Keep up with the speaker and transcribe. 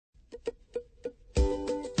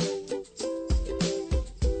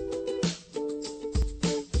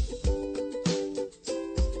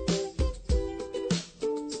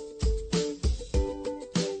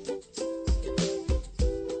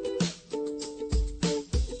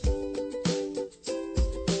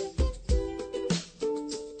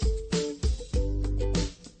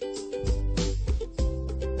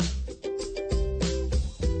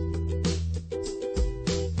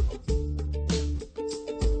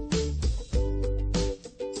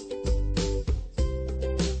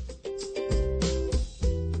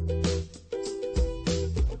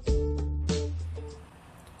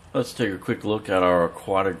Let's take a quick look at our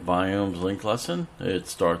Aquatic Biomes link lesson. It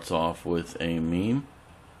starts off with a meme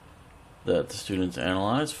that the students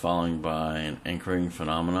analyze, followed by an anchoring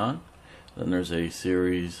phenomenon. Then there's a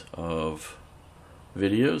series of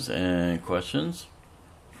videos and questions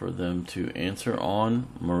for them to answer on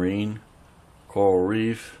marine, coral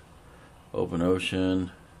reef, open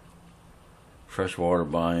ocean, freshwater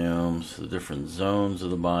biomes, the different zones of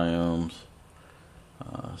the biomes,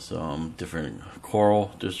 some different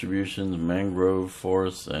coral distributions, mangrove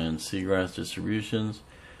forests, and seagrass distributions.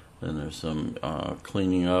 Then there's some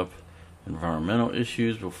cleaning up environmental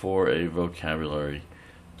issues before a vocabulary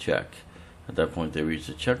check. At that point they reach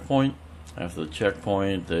a checkpoint. After the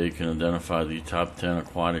checkpoint, they can identify the top 10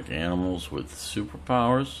 aquatic animals with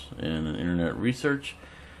superpowers in an internet research,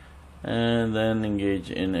 and then engage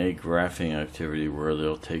in a graphing activity where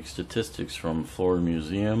they'll take statistics from Florida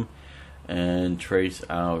Museum and trace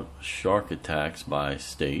out shark attacks by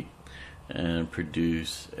state and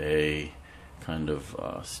produce a kind of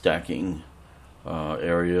stacking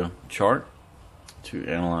area chart to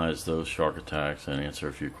analyze those shark attacks and answer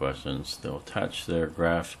a few questions. They'll attach their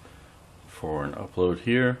graph for an upload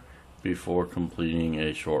here before completing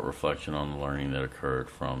a short reflection on the learning that occurred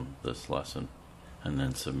from this lesson and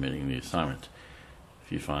then submitting the assignment.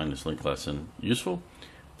 If you find this link lesson useful,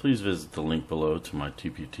 please visit the link below to my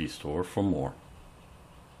TPT store for more.